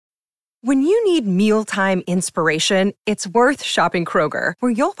When you need mealtime inspiration, it's worth shopping Kroger,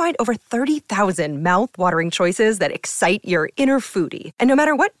 where you'll find over 30,000 mouth-watering choices that excite your inner foodie. And no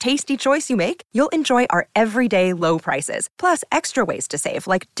matter what tasty choice you make, you'll enjoy our everyday low prices, plus extra ways to save,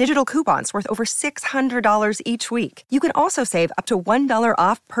 like digital coupons worth over $600 each week. You can also save up to $1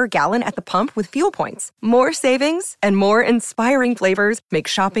 off per gallon at the pump with fuel points. More savings and more inspiring flavors make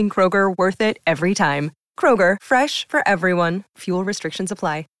shopping Kroger worth it every time. Kroger, fresh for everyone. Fuel restrictions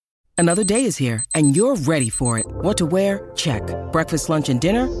apply. Another day is here, and you're ready for it. What to wear? Check. Breakfast, lunch, and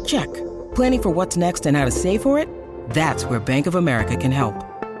dinner? Check. Planning for what's next and how to save for it? That's where Bank of America can help.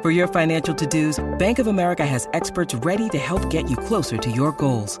 For your financial to-dos, Bank of America has experts ready to help get you closer to your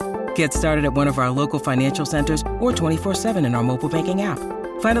goals. Get started at one of our local financial centers or 24/7 in our mobile banking app.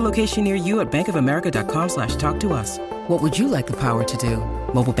 Find a location near you at bankofamerica.com/talktous. What would you like the power to do?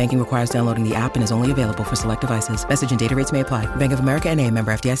 Mobile banking requires downloading the app and is only available for select devices. Message and data rates may apply. Bank of America N.A.,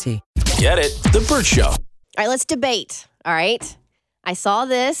 member FDIC. Get it? The Bert Show. All right, let's debate. All right. I saw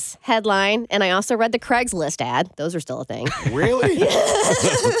this headline, and I also read the Craigslist ad. Those are still a thing. Really?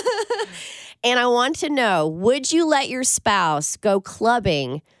 And I want to know, would you let your spouse go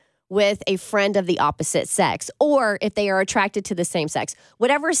clubbing with a friend of the opposite sex, or if they are attracted to the same sex?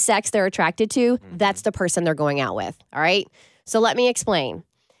 Whatever sex they're attracted to, that's the person they're going out with. All right? So let me explain.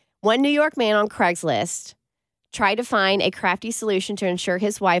 One New York man on Craigslist tried to find a crafty solution to ensure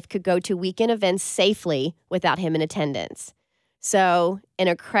his wife could go to weekend events safely without him in attendance. So in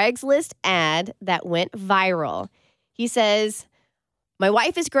a Craigslist ad that went viral, he says, "My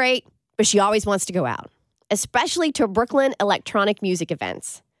wife is great, but she always wants to go out, especially to Brooklyn electronic music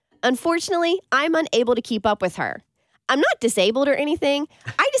events. Unfortunately, I'm unable to keep up with her. I'm not disabled or anything.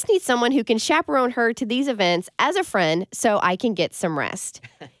 I just need someone who can chaperone her to these events as a friend so I can get some rest."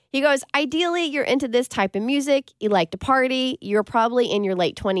 He goes, "Ideally, you're into this type of music. You like to party. You're probably in your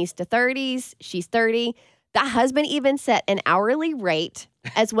late 20s to 30s. She's 30. The husband even set an hourly rate,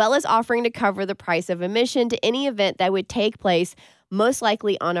 as well as offering to cover the price of admission to any event that would take place, most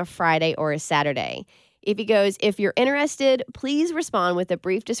likely on a Friday or a Saturday. If he goes, if you're interested, please respond with a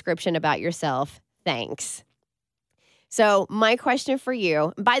brief description about yourself. Thanks." So my question for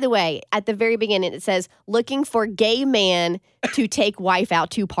you, by the way, at the very beginning, it says, looking for gay man to take wife out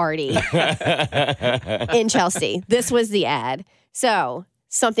to party in Chelsea. This was the ad. So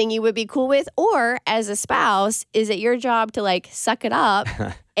something you would be cool with, or as a spouse, is it your job to like suck it up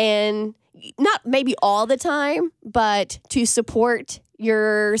and not maybe all the time, but to support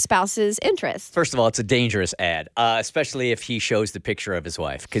your spouse's interests? First of all, it's a dangerous ad, especially if he shows the picture of his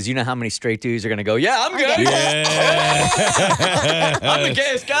wife. Because you know how many straight dudes are going to go, "Yeah, I'm good. Yeah. I'm the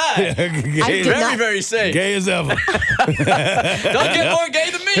gayest guy." Very, very safe. Gay as ever. Don't get more gay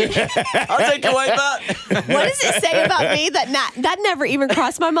than me. I'll take your wife out. What does it say about me that never even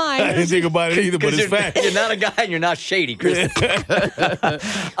crossed my I mind? didn't think about it either, but it's fact. You're not a guy and you're not shady, Kristen.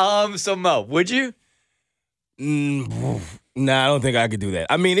 So, Mo, would you? Nah, I don't think I could do that.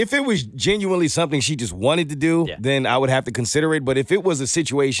 I mean, if it was genuinely something she just wanted to do, then I would have to consider it. But if it was a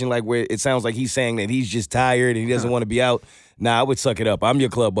situation like where it sounds like he's saying that he's just tired and he doesn't want to be out, I would suck it up. I'm your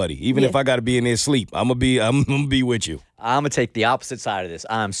club buddy. Even if I got to be in there sleep, I'm gonna be with you. I'm going to take the opposite side of this.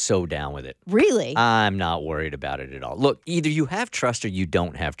 I'm so down with it. Really? I'm not worried about it at all. Look, either you have trust or you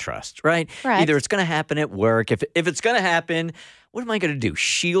don't have trust, right? Correct. Either it's going to happen at work. If it's going to happen, what am I going to do?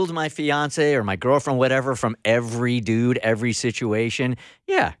 Shield my fiance or my girlfriend, whatever, from every dude, every situation?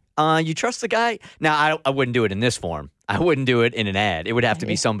 Yeah. You trust the guy? Now, I wouldn't do it in this form. I wouldn't do it in an ad. It would have to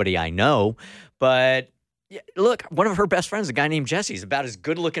be somebody I know. But yeah, look, one of her best friends, a guy named Jesse, is about as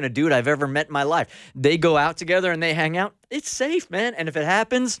good-looking a dude I've ever met in my life. They go out together and they hang out. It's safe, man. And if it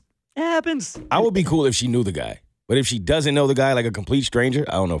happens, it happens. I would be cool if she knew the guy. But if she doesn't know the guy, like a complete stranger,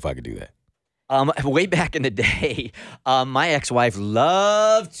 I don't know if I could do that. Way back in the day, my ex-wife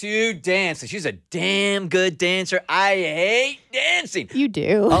loved to dance. She's a damn good dancer. I hate dancing. You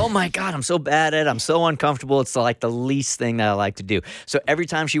do? Oh, my God. I'm so bad at it. I'm so uncomfortable. It's like the least thing that I like to do. So every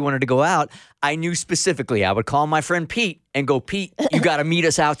time she wanted to go out, I knew specifically I would call my friend Pete and go, "Pete, you got to meet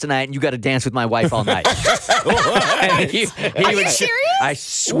us out tonight and you got to dance with my wife all night." And he Are you serious? I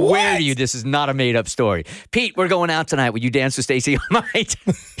swear to you, this is not a made-up story. "Pete, we're going out tonight. Will you dance with Stacy all night?"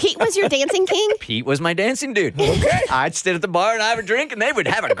 Pete was your dancing king? Pete was my dancing dude. Okay. I'd sit at the bar and have a drink, and they would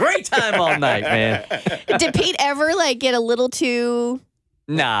have a great time all night, man. Did Pete ever like get a little too...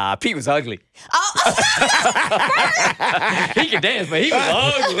 Nah, Pete was ugly. Oh. He could dance, but he was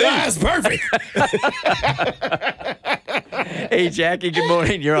ugly. That's perfect. Hey, Jackie, good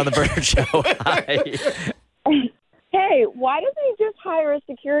morning. You're on the Bert Show. Hi. Hey, why don't they just hire a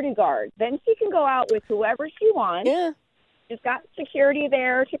security guard? Then she can go out with whoever she wants. Yeah. She's got security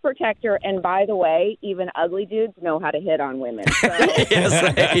there to protect her. And by the way, even ugly dudes know how to hit on women. So.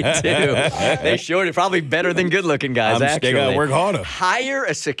 Yes, they do. They sure do. Probably better than good-looking guys, actually. They got to work harder. Hire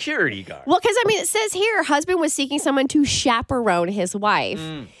a security guard. Well, because, it says here, husband was seeking someone to chaperone his wife.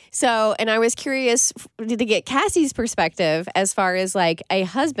 So, and I was curious to get Cassie's perspective as far as like a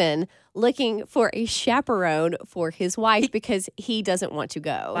husband looking for a chaperone for his wife because he doesn't want to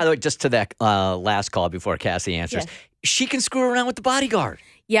go. By the way, just to that last call before Cassie answers, she can screw around with the bodyguard.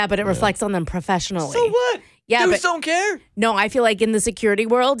 Yeah, but it reflects on them professionally. So what? Yeah, Dudes but don't care. No, I feel like in the security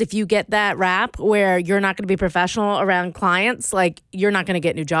world, if you get that rap where you're not going to be professional around clients, like you're not going to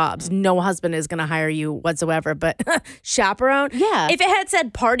get new jobs. No husband is going to hire you whatsoever. But chaperone, Yeah. If it had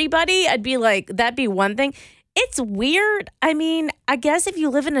said party buddy, I'd be like, that'd be one thing. It's weird. I mean, I guess if you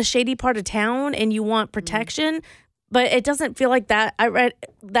live in a shady part of town and you want protection, but it doesn't feel like that. I read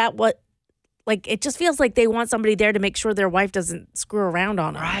that it just feels like they want somebody there to make sure their wife doesn't screw around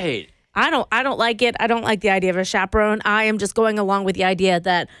on them. Right. I don't like it. I don't like the idea of a chaperone. I am just going along with the idea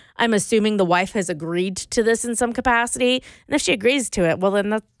that I'm assuming the wife has agreed to this in some capacity. And if she agrees to it, well,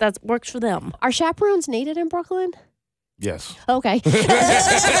 then that works for them. Are chaperones needed in Brooklyn? Yes. Okay.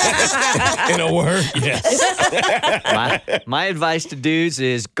 In a word, yes. My advice to dudes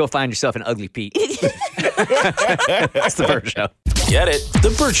is go find yourself an ugly Pete. That's the Burt Show. Get it?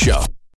 The Burt Show.